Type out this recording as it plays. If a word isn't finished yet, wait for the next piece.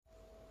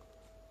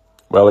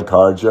Well,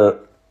 Carja,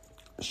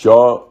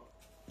 Shaw,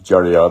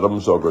 Jerry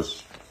Adams,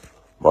 August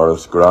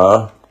Morris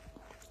Gra,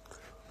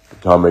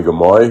 Tommy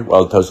Gamoy,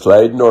 well,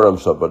 Tasclyde, Noram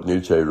Sabat,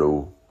 Nietzsche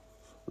Ro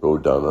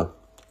Dana,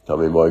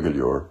 Tommy Michael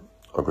Yor,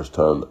 August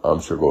Tan,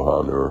 Amster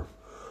Gohan Ur.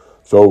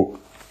 So,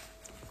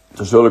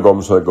 the Sula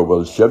Gomsa go,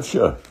 well,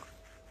 Shivsha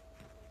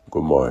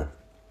Gamoy.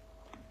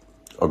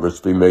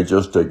 August, we may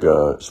just take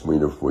a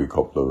swing of we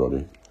couple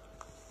already.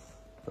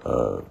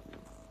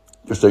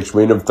 Just take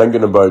swing of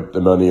thinking about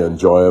the many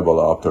enjoyable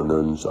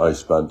afternoons I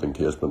spent in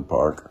Casement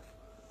Park,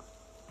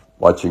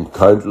 watching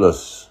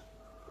countless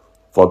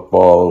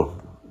football,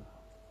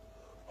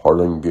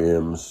 hurling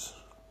games,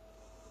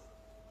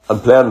 and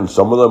playing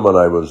some of them when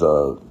I was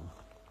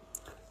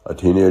a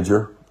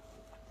teenager.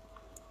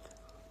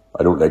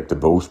 I don't like to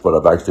boast, but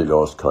I've actually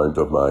lost count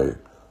of my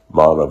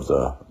man of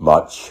the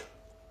match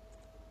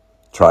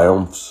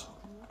triumphs,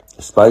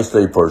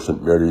 especially for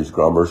St Mary's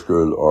Grammar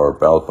School or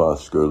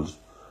Belfast Schools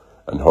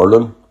in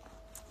hurling,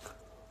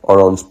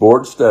 or on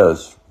sports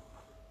days.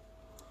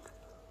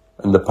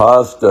 In the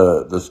past,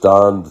 the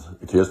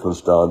casement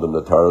stand and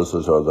the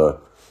terraces or the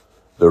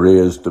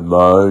raised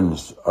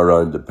mounds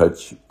around the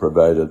pitch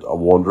provided a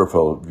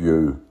wonderful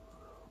view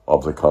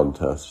of the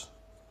contest.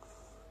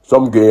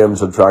 Some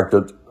games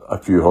attracted a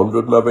few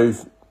hundred maybe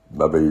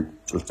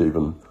just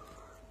even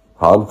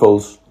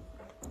handfuls,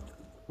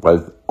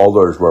 while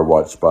others were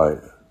watched by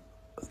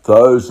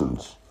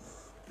thousands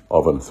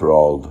of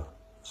enthralled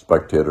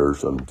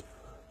spectators and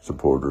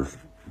supporters.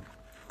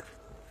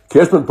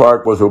 Casement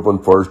Park was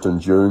opened first in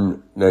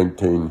June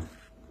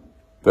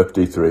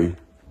 1953.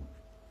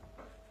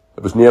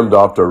 It was named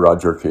after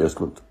Roger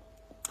Casement.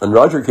 And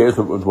Roger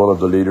Casement was one of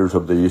the leaders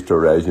of the Easter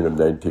Rising in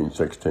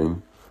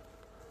 1916.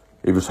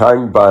 He was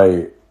hanged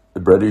by the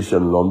British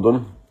in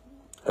London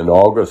in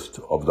August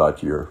of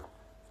that year.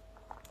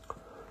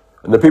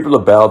 And the people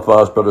of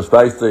Belfast, but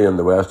especially in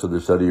the west of the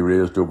city,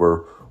 raised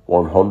over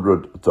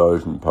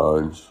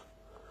 £100,000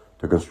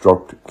 to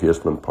construct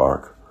Casement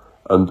Park.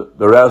 And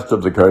the rest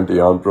of the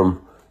County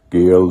Antrim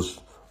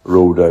Gaels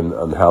rode in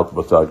and helped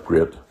with that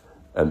great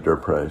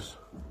enterprise.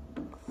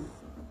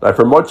 Now,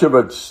 for much of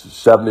its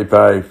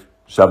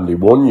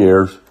 71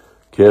 years,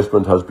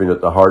 Casement has been at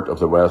the heart of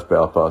the West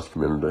Belfast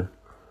community.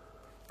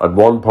 At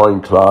one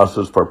point,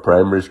 classes for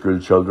primary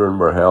school children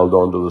were held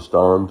onto the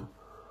stand.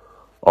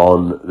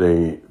 On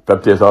the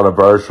 50th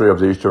anniversary of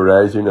the Easter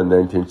Rising in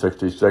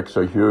 1966,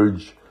 a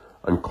huge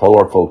and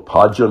colourful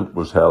pageant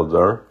was held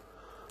there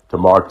to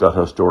mark that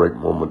historic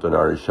moment in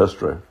Irish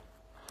history.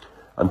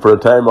 And for a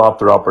time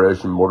after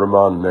Operation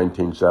Motorman in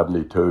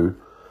 1972,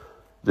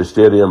 the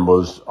stadium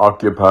was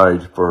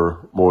occupied for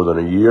more than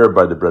a year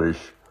by the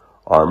British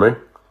Army,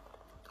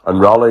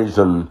 and rallies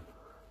in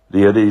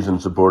the 80s in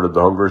support of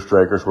the hunger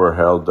strikers were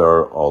held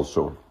there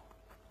also.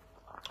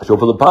 So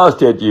for the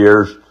past 8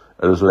 years,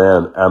 it has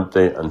lain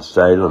empty and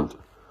silent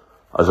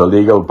as a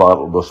legal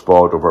battle was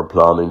fought over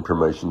planning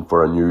permission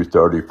for a new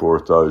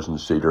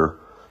 34,000-seater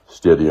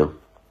stadium.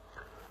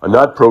 And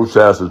that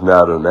process is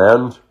now at an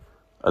end,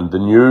 and the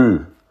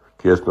new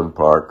Casement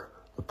Park,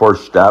 the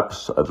first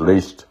steps at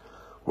least,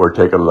 were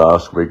taken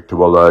last week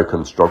to allow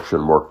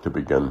construction work to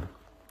begin.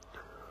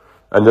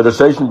 And the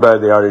decision by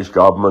the Irish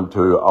government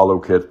to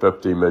allocate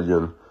 €50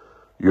 million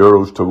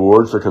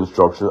towards the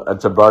construction,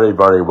 it's a very,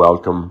 very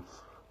welcome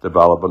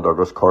development,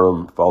 as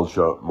Curran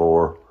Falsha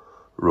Moore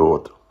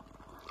wrote.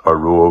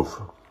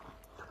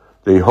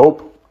 The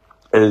hope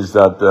is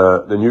that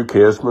the new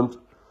casement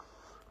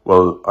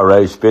will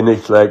arise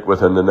Phoenix-like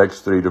within the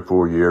next 3 to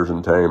 4 years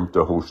in time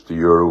to host the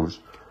Euros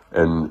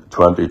in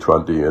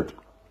 2028.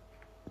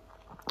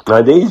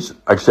 Now, these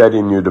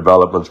exciting new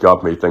developments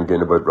got me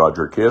thinking about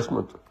Roger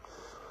Casement.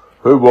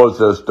 Who was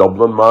this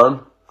Dublin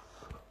man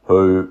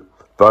who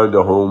found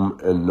a home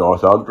in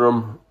North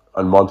Antrim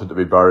and wanted to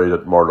be buried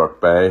at Murdoch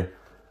Bay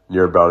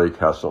near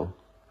Ballycastle?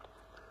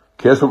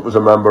 Casement was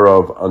a member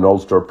of an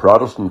Ulster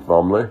Protestant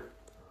family.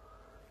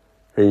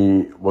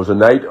 He was a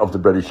knight of the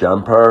British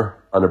Empire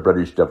and a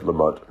British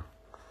diplomat.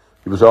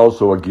 He was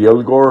also a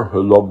Gaeilgeoir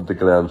who loved the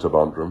glens of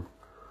Antrim.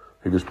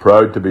 He was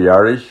proud to be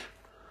Irish.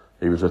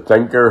 He was a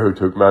thinker who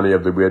took many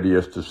of the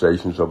weightiest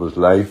decisions of his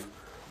life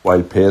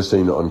while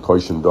pacing on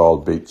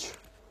Cushendall Beach.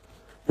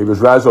 He was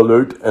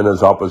resolute in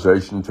his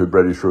opposition to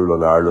British rule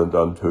in Ireland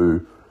and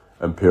to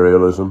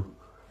imperialism,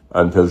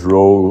 and his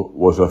role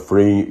was a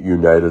free,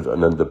 united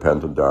and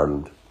independent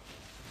Ireland.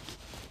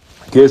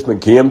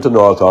 Casement came to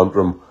North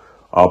Antrim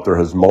after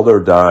his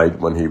mother died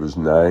when he was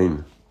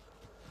 9.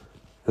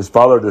 His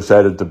father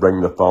decided to bring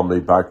the family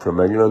back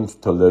from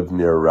England to live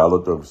near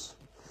relatives.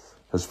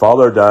 His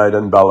father died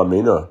in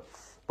Ballymena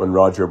when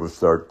Roger was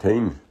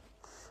 13,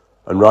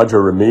 and Roger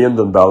remained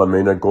in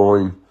Ballymena,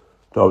 going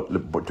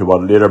to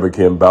what later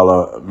became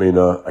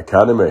Ballymena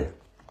Academy.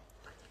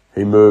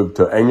 He moved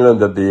to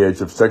England at the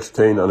age of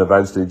 16 and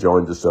eventually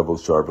joined the civil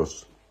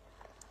service.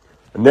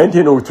 In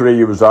 1903,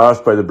 he was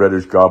asked by the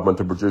British government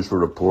to produce a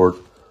report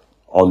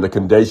on the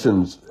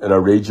conditions in a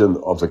region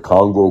of the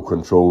Congo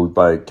controlled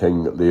by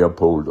King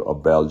Leopold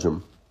of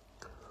Belgium.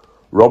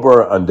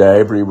 Rubber and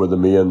ivory were the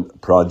main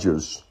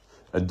produce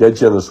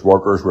Indigenous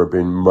workers were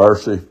being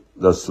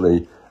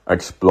mercilessly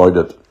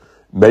exploited.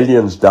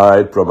 Millions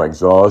died from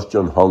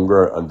exhaustion,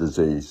 hunger and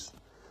disease.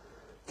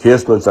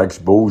 Casement's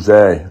expose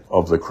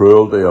of the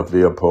cruelty of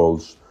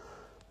Leopold's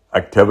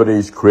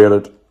activities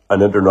created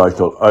an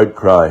international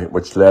outcry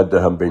which led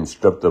to him being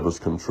stripped of his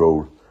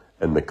control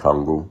in the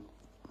Congo.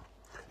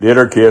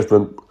 Later,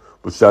 Casement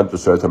was sent to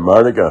South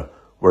America,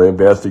 where he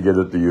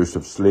investigated the use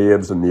of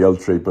slaves and the ill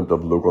treatment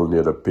of local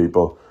native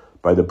people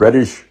by a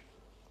British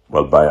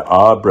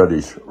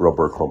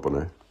rubber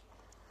company.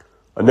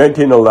 In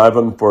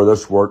 1911, for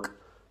this work,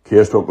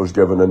 Casement was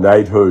given a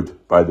knighthood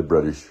by the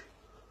British.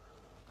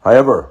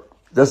 However,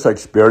 this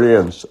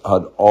experience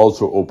had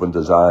also opened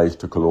his eyes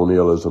to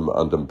colonialism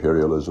and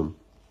imperialism.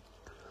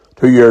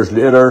 2 years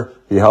later,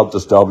 he helped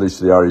establish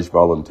the Irish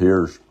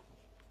Volunteers.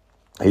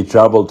 He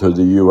travelled to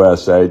the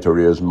USA to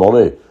raise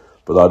money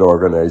for that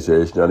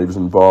organisation, and he was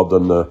involved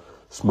in the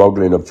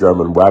smuggling of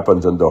German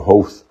weapons into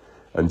Hoth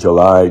in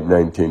July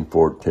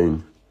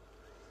 1914.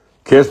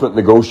 Casement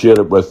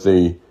negotiated with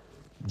the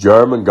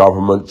German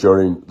government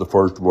during the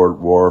First World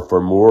War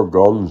for more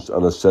guns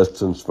and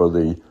assistance for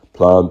the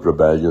planned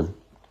rebellion.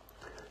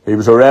 He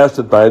was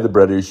arrested by the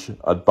British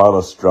at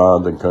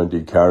Bannostrand in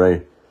County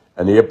Kerry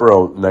in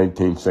April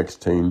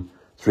 1916,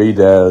 3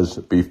 days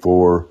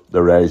before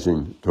the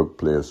rising took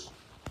place.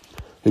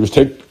 He was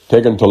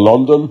taken to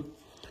London.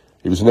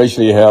 He was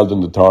initially held in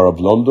the Tower of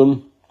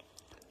London,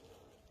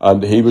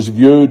 and he was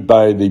viewed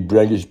by the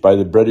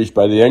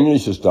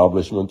English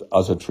establishment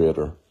as a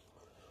traitor.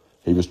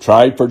 He was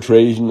tried for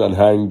treason and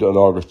hanged on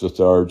August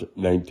 3rd,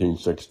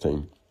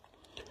 1916.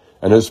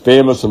 In his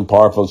famous and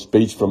powerful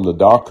speech from the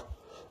dock,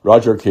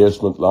 Roger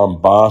Casement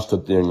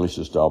lambasted the English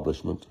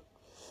establishment.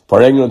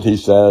 For England, he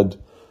said,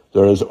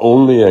 there is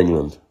only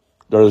England.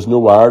 There is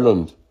no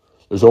Ireland.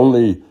 There's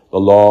only the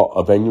law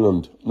of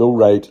England, no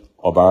right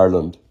of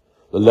Ireland.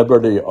 The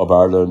liberty of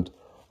Ireland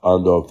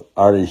and of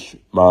Irish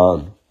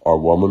man or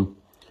woman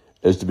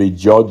is to be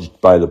judged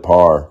by the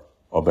power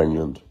of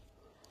England.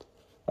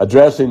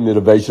 Addressing the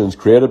divisions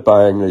created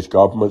by English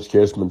governments,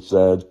 Casement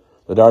said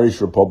that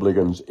Irish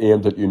Republicans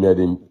aimed at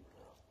uniting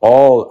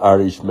all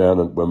Irish men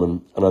and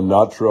women in a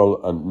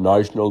natural and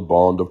national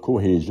bond of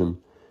cohesion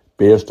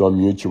based on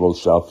mutual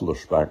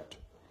self-respect.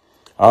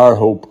 Our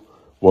hope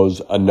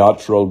was a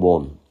natural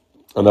one,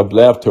 and if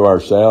left to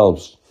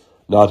ourselves,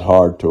 not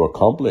hard to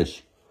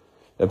accomplish.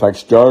 If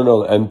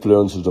external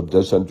influences of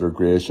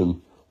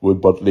disintegration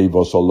would but leave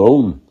us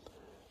alone,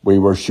 we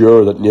were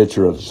sure that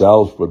nature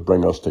itself would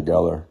bring us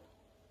together.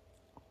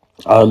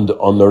 And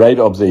on the right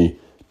of the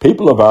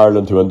people of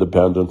Ireland to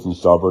independence and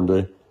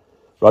sovereignty,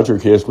 Roger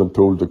Casement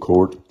told the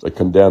court that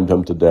condemned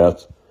him to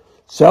death,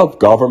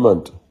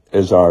 self-government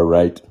is our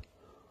right,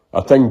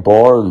 a thing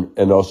born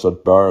in us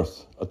at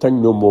birth, a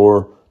thing no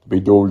more to be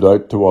doled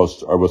out to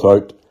us or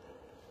withheld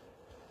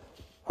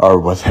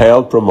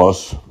from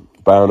us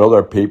by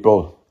another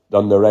people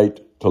than the right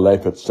to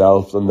life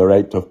itself, than the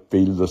right to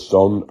feel the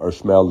sun or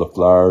smell the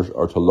flowers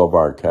or to love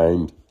our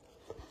kind.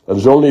 It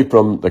is only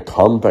from the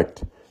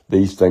convict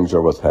these things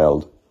are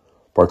withheld,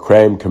 for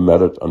crime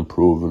committed and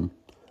proven.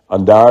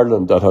 And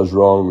Ireland, that has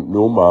wronged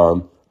no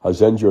man,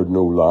 has injured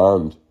no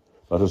land,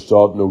 that has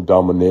sought no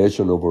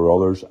domination over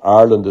others.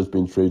 Ireland has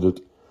been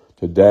treated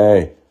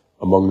today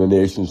among the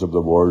nations of the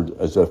world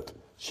as if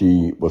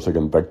she was a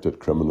convicted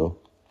criminal.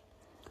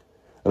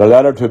 In a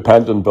letter to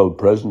Pentonville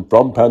Prison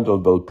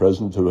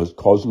to his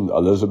cousin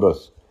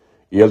Elizabeth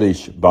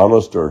Eilish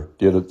Bannister,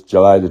 dated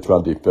July the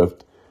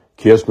 25th,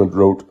 Casement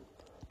wrote,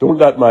 "Don't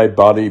let my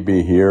body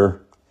be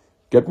here.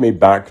 Get me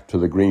back to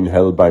the green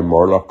hill by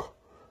Murlock,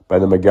 by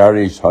the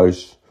McGarry's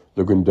house,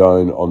 looking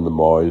down on the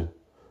Moyle.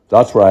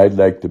 That's where I'd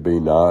like to be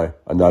now,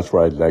 and that's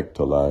where I'd like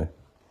to lie."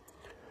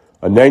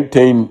 In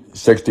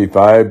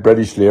 1965,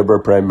 British Labour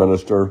Prime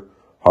Minister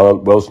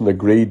Harold Wilson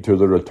agreed to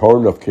the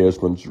return of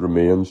Casement's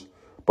remains,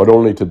 but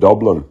only to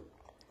Dublin.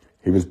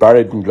 He was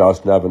buried in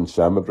Glasnevin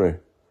Cemetery.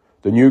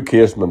 The new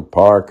Casement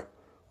Park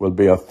will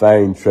be a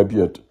fine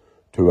tribute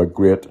to a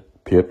great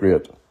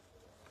patriot.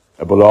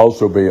 It will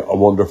also be a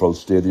wonderful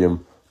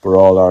stadium for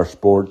all our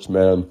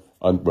sportsmen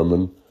and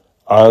women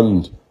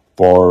and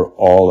for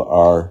all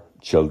our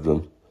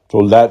children. So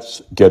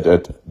let's get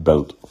it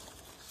built.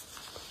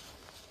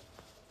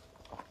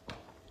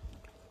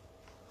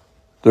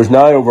 There's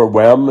now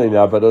overwhelming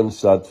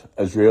evidence that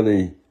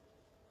Israeli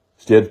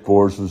state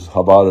forces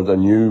have added a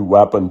new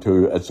weapon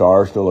to its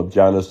arsenal of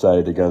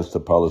genocide against the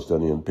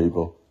Palestinian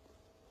people: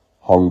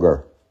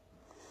 hunger.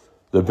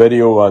 The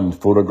video and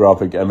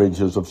photographic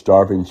images of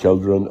starving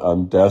children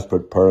and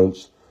desperate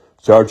parents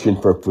searching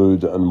for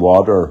food and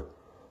water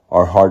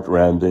are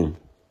heart-rending.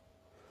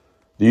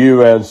 The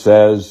UN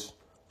says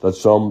that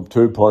some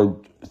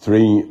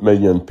 2.3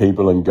 million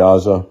people in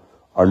Gaza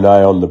are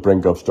now on the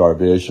brink of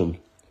starvation.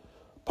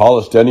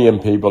 Palestinian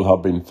people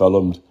have been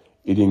filmed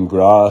eating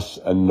grass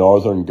in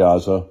northern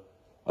Gaza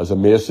as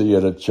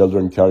emaciated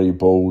children carry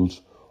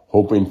bowls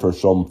hoping for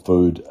some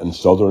food in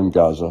southern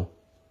Gaza.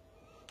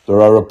 There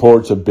are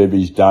reports of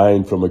babies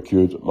dying from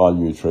acute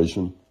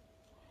malnutrition.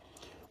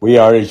 We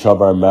Irish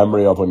have our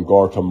memory of An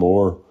Gorta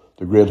Mór,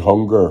 the Great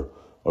Hunger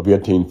of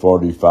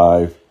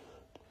 1845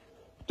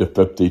 to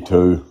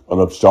 52, and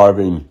of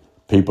starving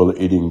people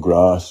eating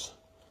grass.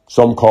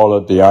 Some call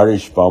it the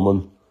Irish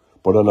famine,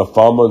 but in a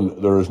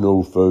famine there is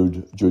no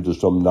food due to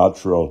some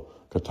natural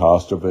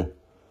catastrophe.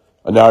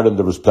 In Ireland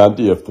there was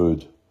plenty of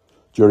food.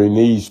 During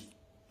these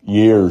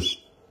years,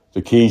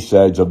 the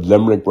quaysides of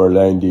Limerick were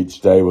lined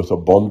each day with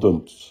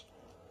abundance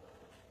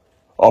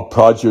of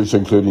produce,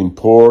 including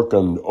pork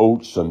and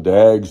oats and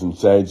eggs and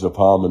sides of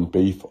ham and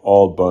beef,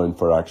 all bound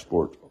for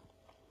export.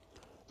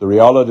 The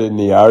reality and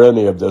the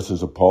irony of this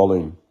is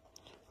appalling,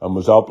 and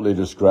was aptly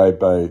described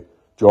by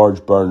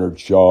George Bernard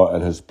Shaw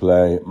in his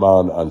play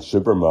Man and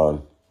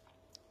Superman.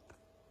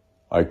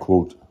 I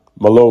quote,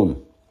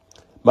 Malone,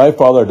 my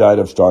father died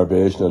of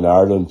starvation in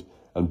Ireland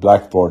in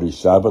Black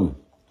 47.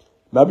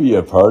 Maybe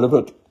you've heard of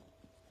it.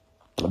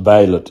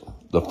 Violet,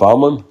 the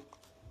famine?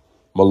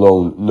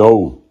 Malone,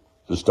 no,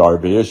 the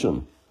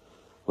starvation.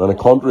 When a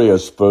country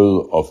is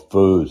full of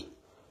food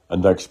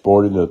and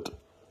exporting it,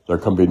 there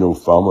can be no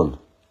famine.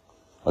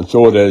 And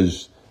so it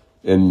is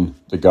in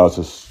the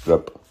Gaza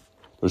Strip.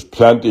 There's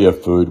plenty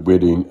of food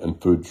waiting in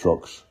food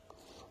trucks.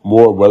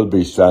 More will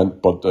be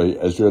sent, but the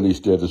Israeli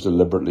state is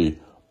deliberately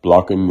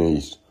blocking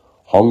these.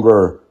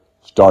 Hunger,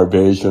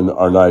 starvation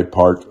are now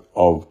part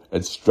of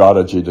its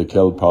strategy to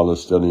kill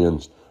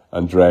Palestinians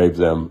and drive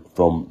them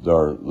from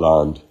their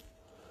land.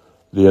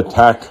 The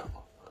attack,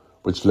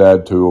 which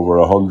led to over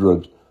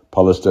 100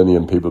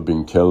 Palestinian people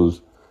being killed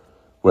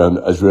when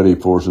Israeli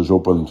forces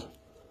opened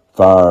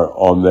fire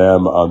on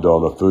them and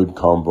on a food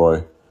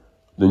convoy,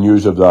 the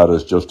news of that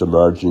is just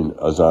emerging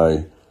as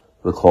I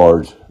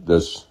record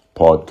this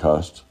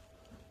podcast.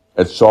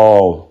 It's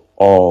all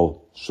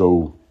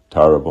so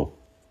terrible.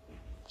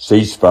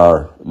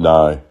 Ceasefire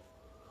now.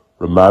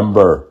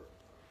 Remember,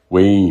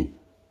 we,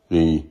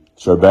 the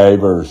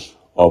survivors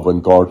of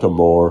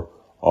Gartamore,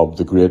 of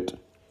the Great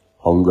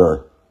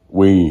Hunger,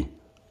 we,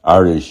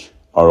 Irish,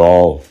 are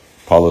all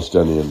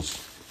Palestinians.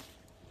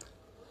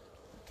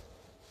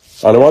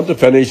 And I want to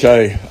finish,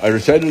 I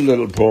recited a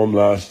little poem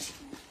last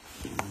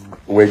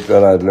week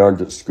that I'd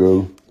learned at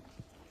school,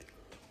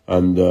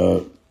 and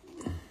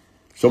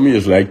some of you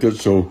liked it,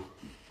 so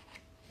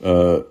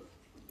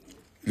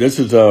this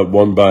is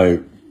one by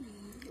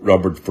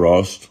Robert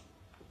Frost,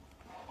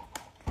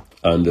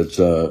 and it's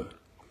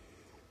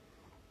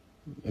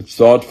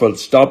thoughtful.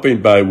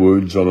 Stopping by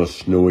woods on a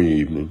snowy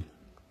evening.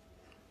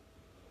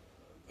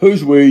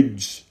 Whose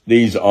woods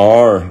these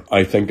are,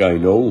 I think I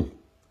know.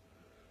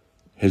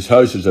 His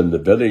house is in the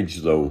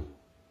village, though.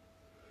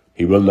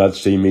 He will not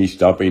see me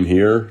stopping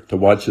here to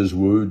watch his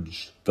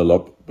woods fill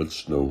up with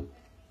snow.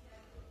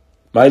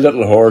 My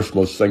little horse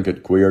must think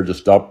it queer to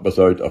stop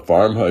without a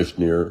farmhouse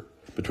near,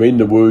 between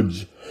the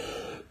woods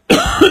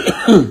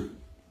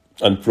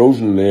and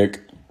frozen lake,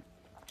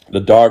 the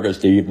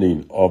darkest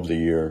evening of the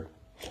year.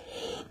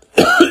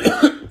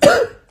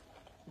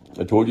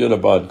 I told you in a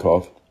bad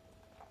cough.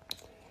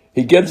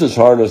 He gives his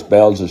harness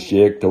bells a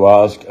shake to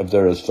ask if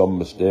there is some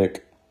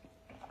mistake.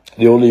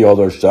 The only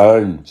other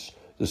sounds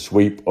the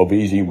sweep of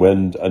easy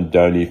wind and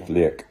downy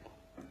flake.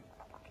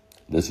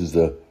 This is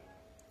the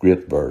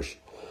great verse.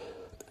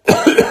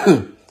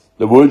 The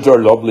woods are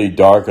lovely,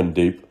 dark and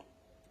deep,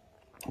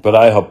 but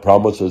I have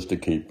promises to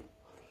keep,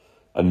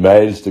 and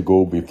miles to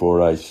go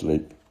before I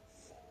sleep,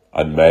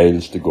 and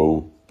miles to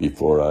go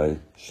before I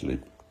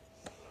sleep.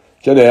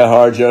 Jenny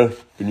Harja,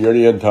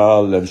 Binyuri and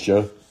Tal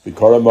Livsha,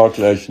 Bicoramach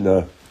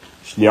Leshna,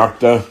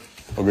 Snyakta,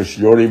 August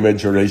Yori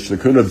Majoris, the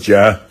Kun of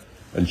Ja,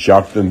 and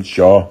Shopton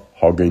Shaw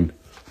Hogging,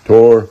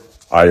 Tor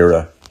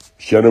Ira,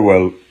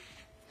 Shenawell.